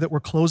picture that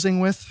we're closing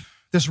with,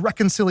 this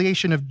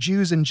reconciliation of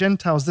Jews and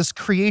Gentiles, this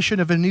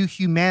creation of a new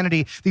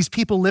humanity, these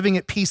people living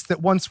at peace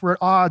that once were at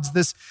odds,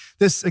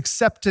 this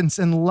acceptance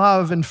and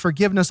love and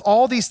forgiveness,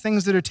 all these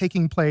things that are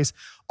taking place,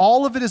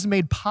 all of it is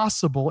made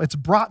possible. It's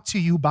brought to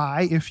you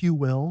by, if you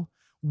will,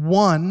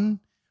 one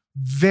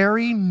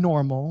very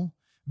normal,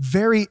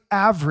 very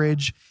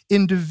average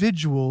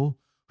individual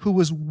who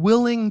was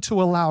willing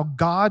to allow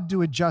God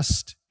to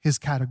adjust his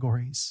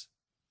categories.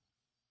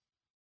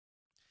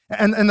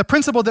 And the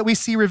principle that we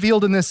see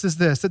revealed in this is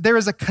this, that there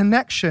is a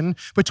connection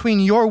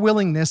between your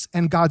willingness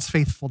and God's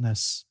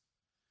faithfulness.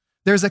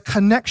 There's a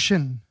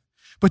connection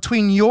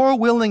between your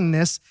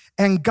willingness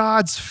and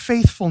God's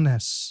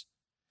faithfulness.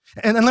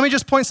 And let me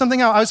just point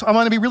something out. I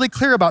want to be really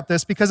clear about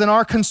this because in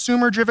our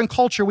consumer-driven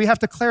culture, we have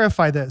to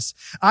clarify this.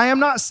 I am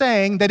not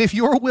saying that if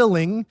you're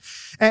willing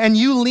and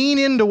you lean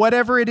into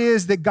whatever it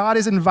is that God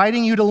is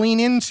inviting you to lean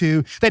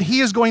into, that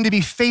he is going to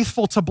be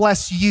faithful to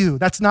bless you.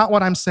 That's not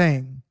what I'm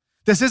saying.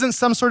 This isn't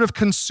some sort of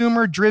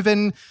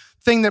consumer-driven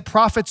thing that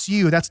profits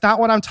you. That's not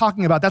what I'm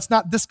talking about. That's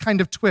not this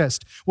kind of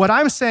twist. What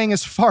I'm saying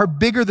is far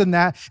bigger than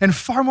that and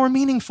far more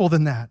meaningful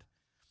than that.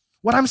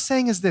 What I'm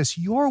saying is this: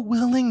 your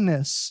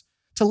willingness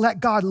to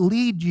let God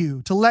lead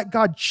you, to let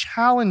God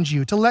challenge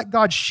you, to let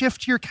God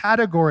shift your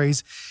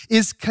categories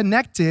is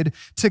connected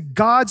to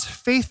God's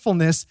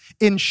faithfulness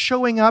in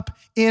showing up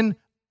in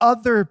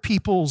other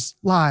people's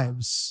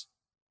lives.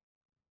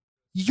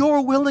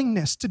 Your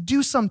willingness to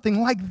do something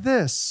like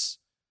this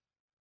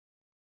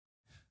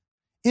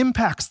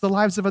impacts the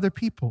lives of other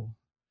people.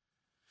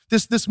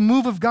 This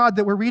move of God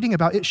that we're reading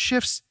about, it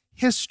shifts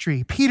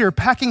history. Peter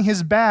packing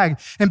his bag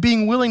and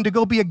being willing to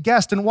go be a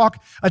guest and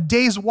walk a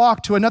day's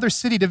walk to another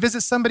city to visit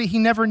somebody he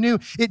never knew.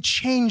 It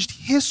changed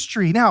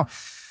history. Now,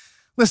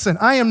 listen,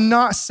 I am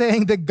not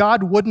saying that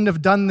God wouldn't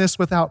have done this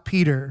without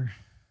Peter.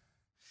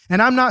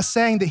 And I'm not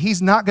saying that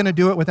he's not going to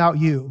do it without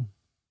you.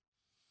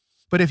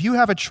 But if you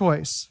have a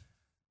choice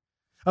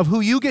of who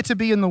you get to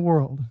be in the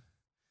world,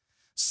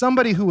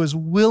 somebody who is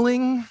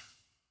willing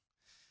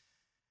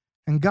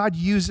and God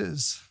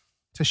uses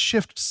to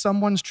shift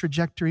someone's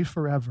trajectory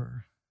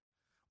forever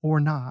or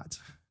not,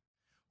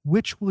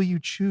 which will you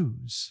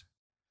choose?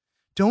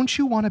 Don't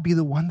you want to be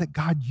the one that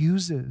God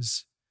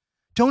uses?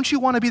 Don't you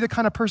want to be the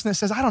kind of person that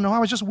says, I don't know, I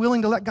was just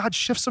willing to let God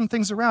shift some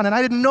things around and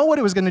I didn't know what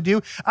it was going to do.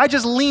 I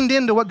just leaned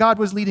into what God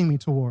was leading me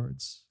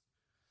towards.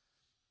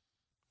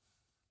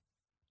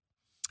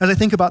 As I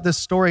think about this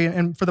story,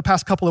 and for the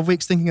past couple of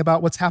weeks thinking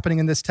about what's happening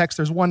in this text,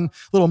 there's one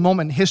little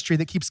moment in history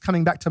that keeps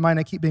coming back to mind.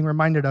 I keep being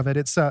reminded of it.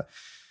 It's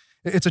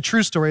a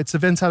true story. It's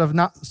events out of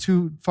not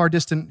too far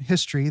distant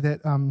history that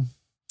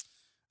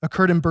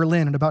occurred in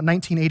Berlin in about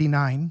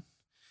 1989.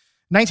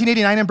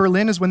 1989 in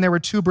Berlin is when there were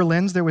two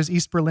Berlins. There was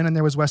East Berlin and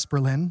there was West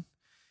Berlin.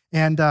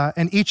 And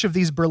each of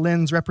these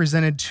Berlins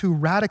represented two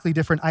radically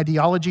different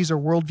ideologies or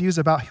worldviews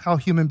about how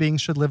human beings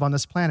should live on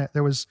this planet.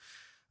 There was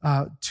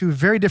two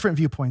very different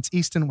viewpoints,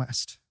 East and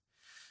West.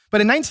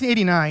 But in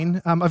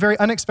 1989, a very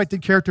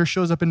unexpected character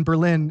shows up in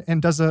Berlin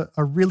and does a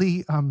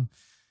really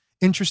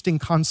interesting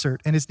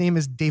concert, and his name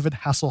is David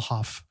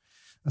Hasselhoff.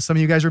 Some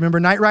of you guys remember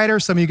Knight Rider.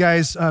 Some of you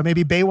guys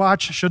maybe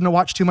Baywatch. Shouldn't have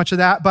watched too much of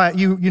that, but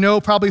you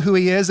know probably who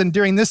he is. And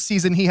during this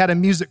season, he had a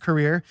music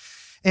career.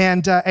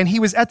 And he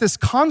was at this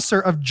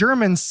concert of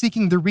Germans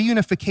seeking the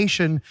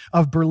reunification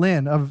of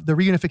Berlin, of the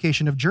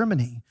reunification of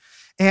Germany.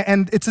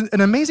 And it's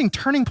an amazing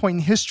turning point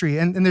in history.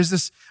 And there's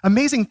this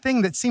amazing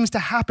thing that seems to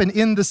happen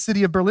in the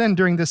city of Berlin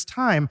during this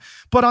time.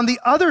 But on the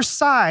other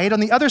side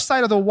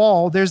of the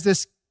wall, there's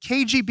this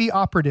KGB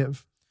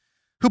operative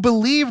who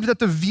believed that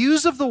the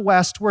views of the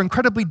West were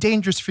incredibly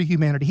dangerous for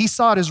humanity. He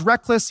saw it as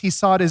reckless, he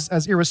saw it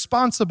as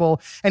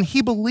irresponsible, and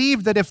he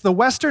believed that if the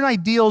Western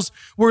ideals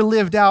were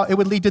lived out, it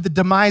would lead to the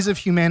demise of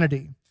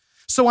humanity.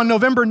 So on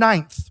November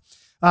 9th,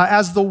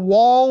 as the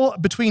wall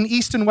between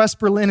East and West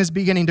Berlin is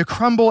beginning to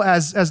crumble,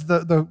 as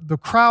the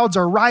crowds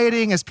are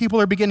rioting, as people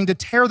are beginning to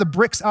tear the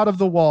bricks out of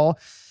the wall,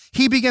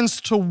 he begins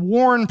to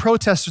warn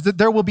protesters that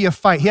there will be a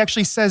fight. He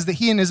actually says that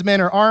he and his men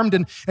are armed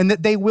and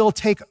that they will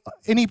take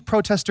any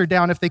protester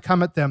down if they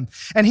come at them.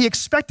 And he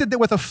expected that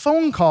with a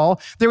phone call,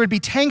 there would be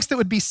tanks that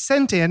would be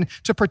sent in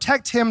to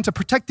protect him, to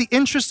protect the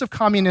interests of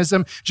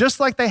communism,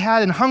 just like they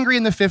had in Hungary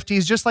in the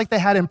 50s, just like they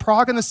had in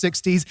Prague in the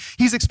 60s.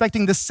 He's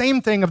expecting the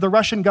same thing of the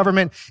Russian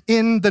government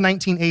in the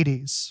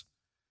 1980s.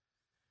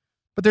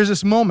 But there's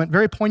this moment,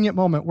 very poignant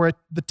moment, where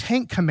the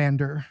tank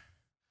commander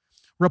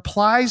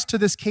replies to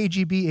this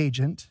KGB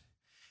agent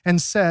and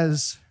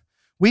says,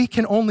 "We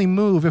can only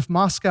move if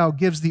Moscow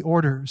gives the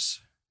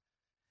orders."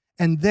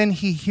 And then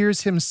he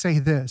hears him say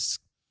this,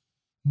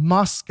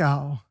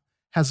 "Moscow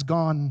has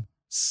gone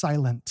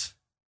silent."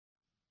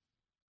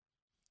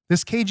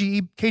 This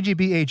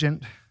KGB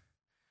agent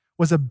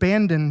was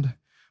abandoned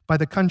by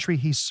the country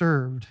he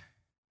served,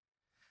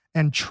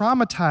 and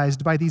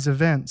traumatized by these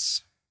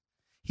events,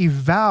 he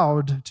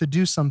vowed to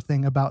do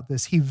something about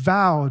this. He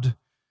vowed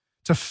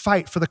to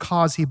fight for the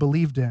cause he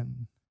believed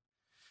in.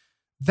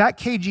 That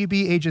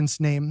KGB agent's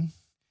name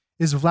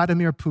is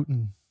Vladimir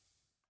Putin.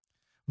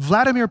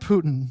 Vladimir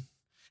Putin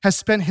has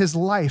spent his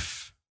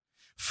life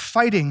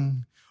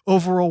fighting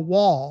over a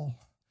wall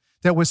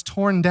that was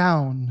torn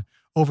down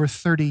over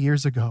 30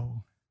 years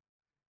ago.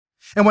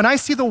 And when I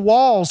see the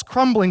walls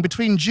crumbling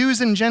between Jews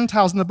and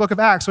Gentiles in the book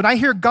of Acts, when I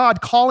hear God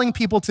calling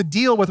people to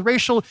deal with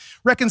racial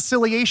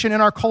reconciliation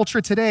in our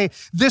culture today,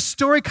 this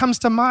story comes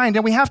to mind.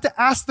 And we have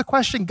to ask the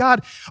question,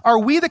 God, are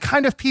we the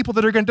kind of people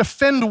that are going to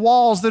defend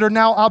walls that are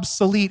now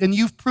obsolete and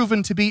you've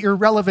proven to be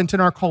irrelevant in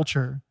our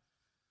culture?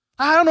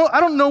 I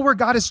don't know where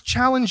God is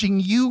challenging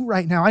you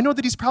right now. I know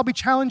that he's probably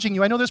challenging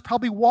you. I know there's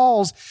probably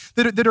walls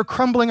that are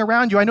crumbling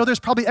around you. I know there's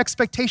probably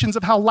expectations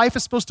of how life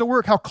is supposed to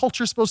work, how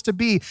culture is supposed to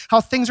be, how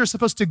things are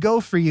supposed to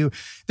go for you.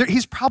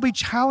 He's probably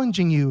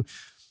challenging you.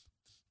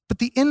 But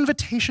the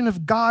invitation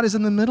of God is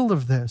in the middle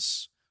of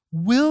this.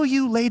 Will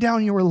you lay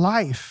down your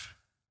life?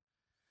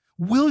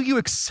 Will you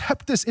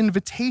accept this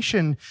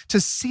invitation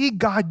to see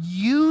God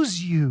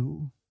use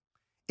you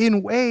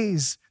in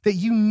ways that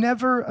you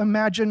never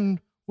imagined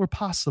were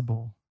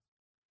possible?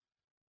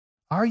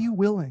 Are you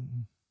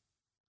willing?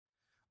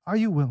 Are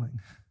you willing?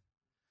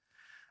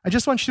 I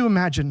just want you to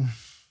imagine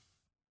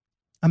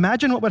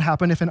what would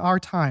happen if in our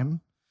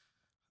time,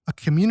 a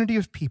community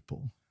of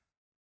people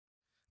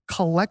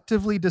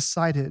collectively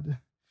decided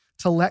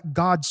to let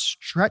God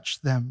stretch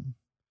them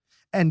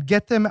and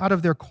get them out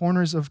of their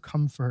corners of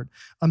comfort.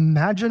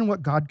 Imagine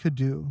what God could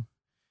do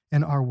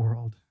in our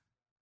world.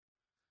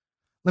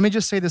 Let me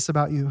just say this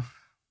about you.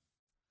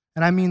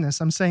 And I mean this,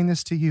 I'm saying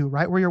this to you,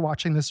 right where you're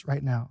watching this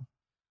right now.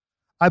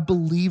 I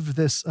believe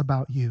this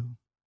about you.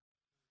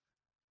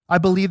 I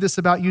believe this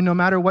about you no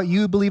matter what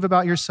you believe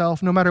about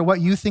yourself, no matter what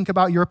you think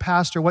about your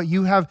past or what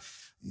you have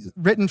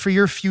written for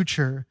your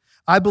future.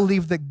 I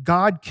believe that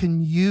God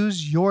can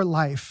use your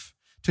life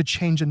to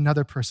change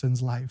another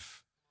person's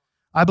life.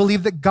 I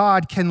believe that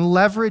God can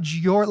leverage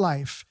your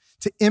life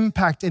to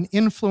impact and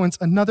influence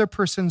another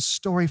person's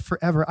story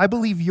forever. I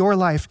believe your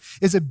life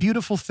is a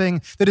beautiful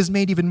thing that is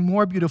made even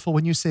more beautiful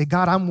when you say,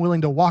 God, I'm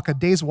willing to walk a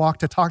day's walk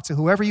to talk to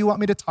whoever you want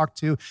me to talk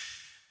to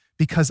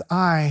because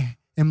I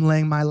am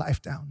laying my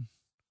life down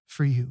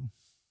for you.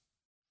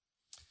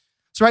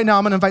 So right now,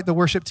 I'm going to invite the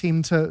worship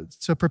team to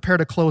prepare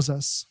to close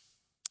us.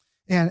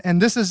 And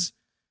this is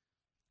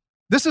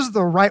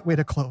the right way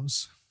to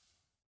close.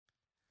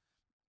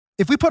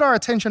 If we put our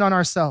attention on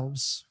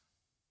ourselves,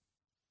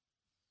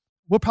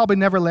 we'll probably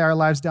never lay our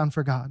lives down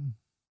for God.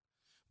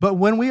 But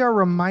when we are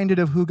reminded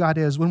of who God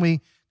is, when we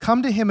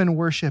come to him in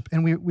worship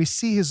and we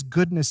see his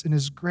goodness and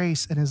his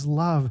grace and his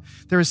love,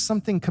 there is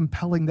something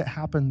compelling that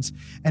happens.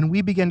 And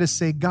we begin to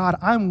say, God,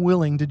 I'm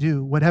willing to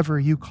do whatever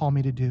you call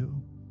me to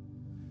do.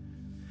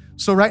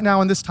 So right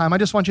now in this time, I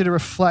just want you to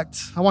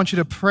reflect. I want you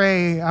to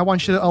pray. I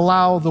want you to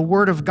allow the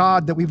word of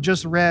God that we've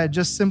just read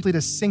just simply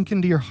to sink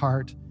into your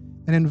heart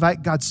and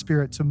invite God's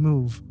Spirit to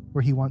move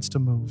where he wants to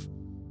move.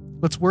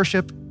 Let's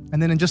worship.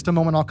 And then in just a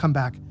moment, I'll come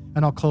back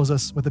and I'll close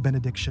us with a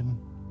benediction.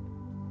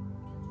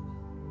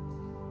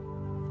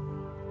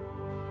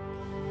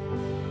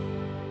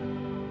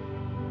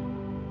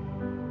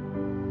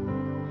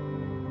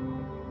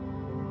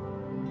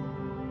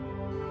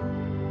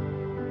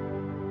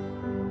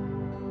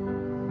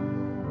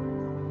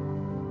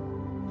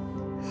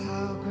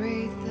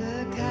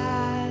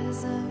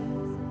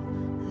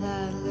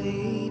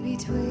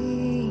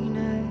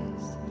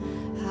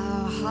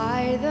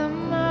 by the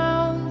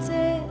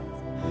mountain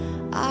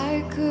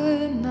I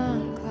could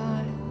not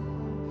climb.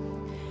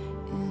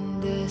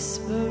 In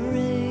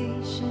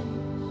desperation,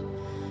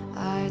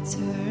 I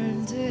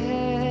turned to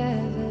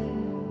heaven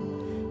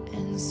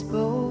and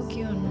spoke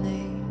your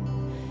name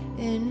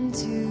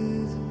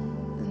into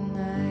the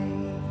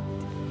night.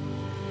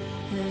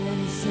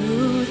 And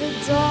through the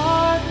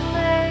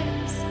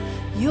darkness,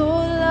 your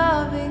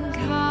loving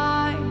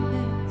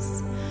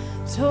kindness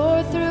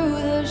tore through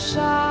the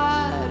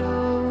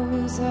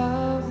shadows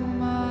of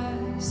my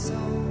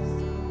soul.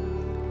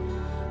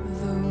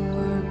 The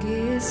work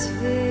is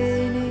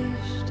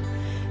finished,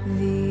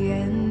 the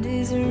end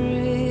is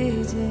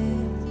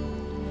written.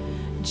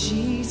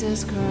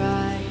 Jesus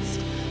Christ,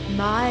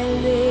 my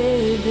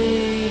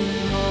living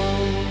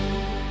hope.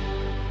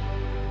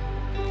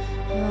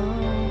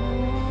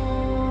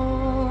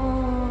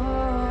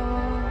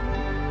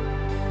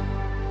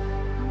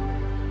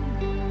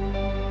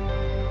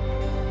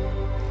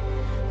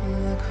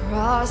 The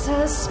cross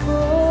has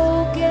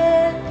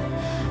spoken,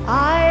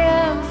 I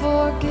am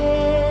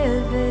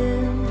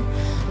forgiven.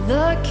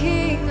 The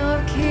King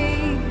of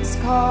Kings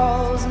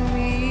calls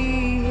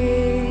me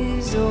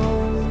his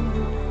own.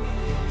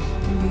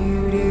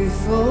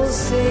 Beautiful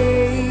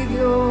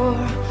Savior,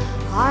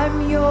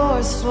 I'm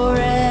yours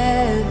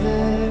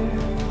forever.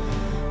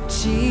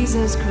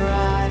 Jesus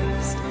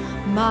Christ,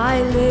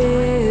 my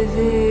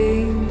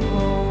living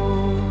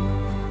hope.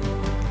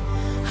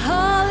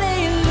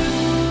 Hallelujah,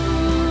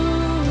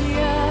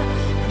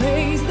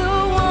 praise the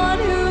one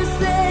who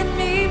set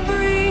me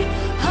free.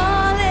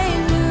 Hallelujah,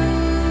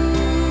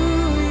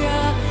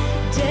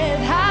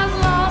 death has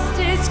lost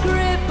its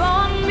grip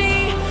on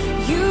me.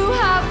 You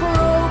have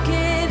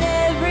broken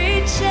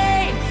every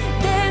chain.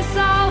 There's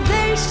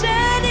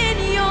salvation in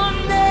your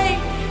name,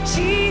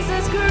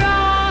 Jesus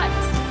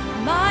Christ,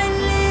 my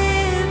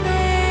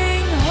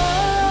living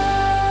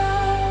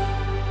hope.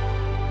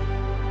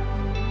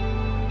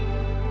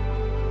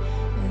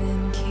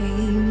 Then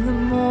came the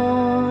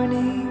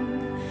morning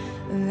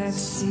that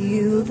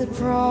sealed the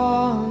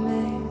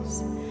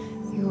promise.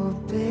 Your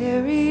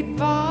buried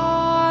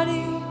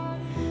body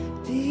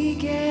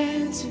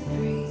began to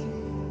breathe.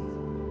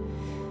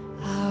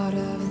 Out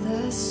of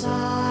the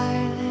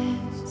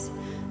silence,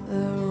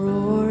 the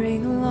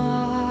roaring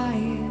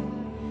lion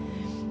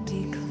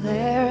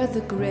declared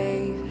the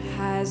grave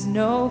has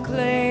no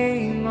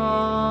claim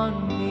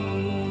on me.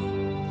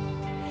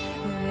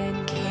 Then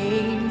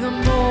came the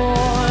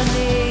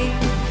morning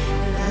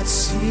that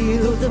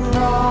sealed the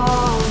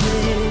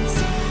promise.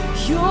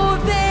 Your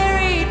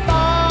buried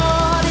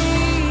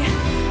body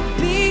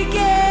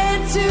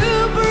began to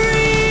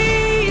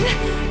breathe.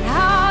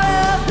 Out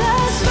of the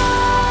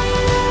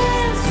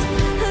silence,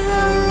 the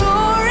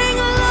roaring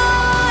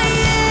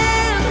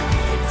lion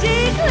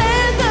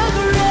declared the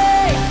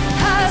grave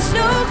has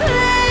no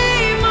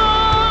claim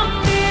on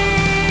me.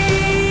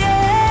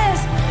 Yes,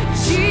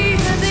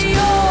 Jesus,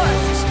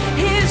 yours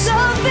is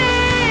the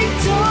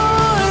victory.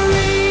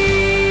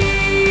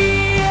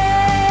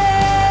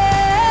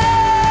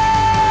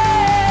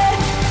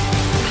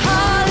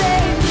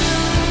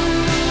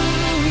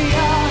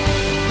 Hallelujah,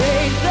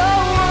 praise the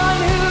one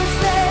who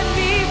set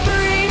me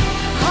free.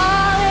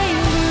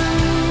 Hallelujah,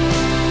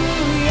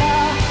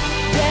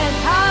 death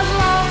has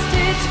lost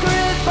its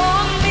grip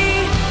on me.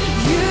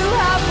 You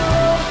have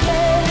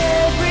broken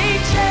every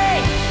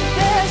chain.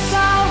 There's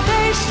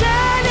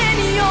salvation in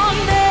your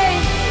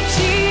name,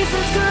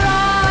 Jesus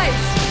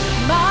Christ,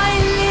 my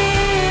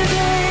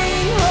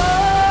living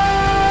hope.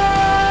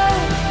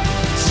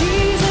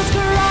 Jesus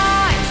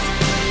Christ,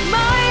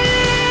 my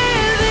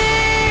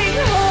living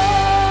hope.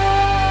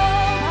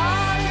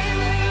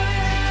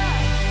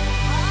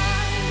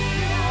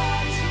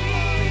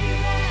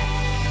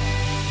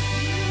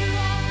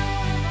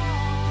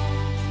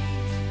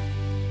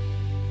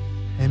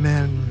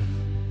 Amen.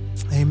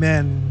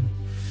 Amen.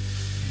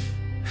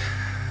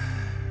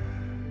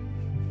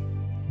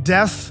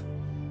 Death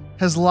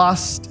has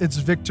lost its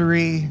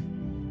victory.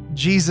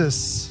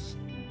 Jesus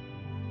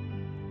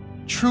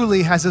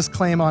truly has his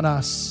claim on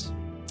us.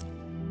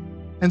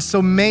 And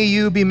so may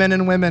you be men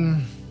and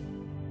women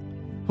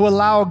who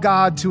allow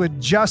God to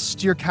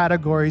adjust your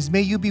categories.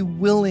 May you be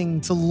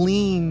willing to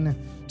lean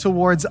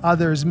towards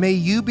others. May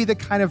you be the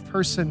kind of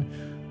person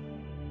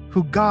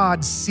who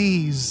God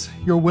sees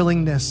your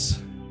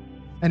willingness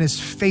and is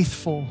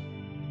faithful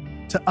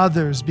to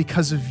others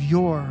because of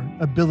your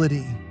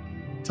ability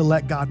to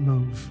let God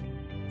move.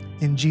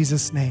 In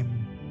Jesus'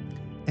 name,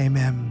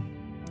 amen.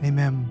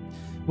 Amen.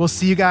 We'll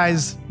see you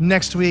guys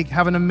next week.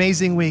 Have an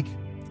amazing week.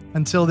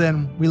 Until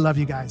then, we love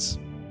you guys.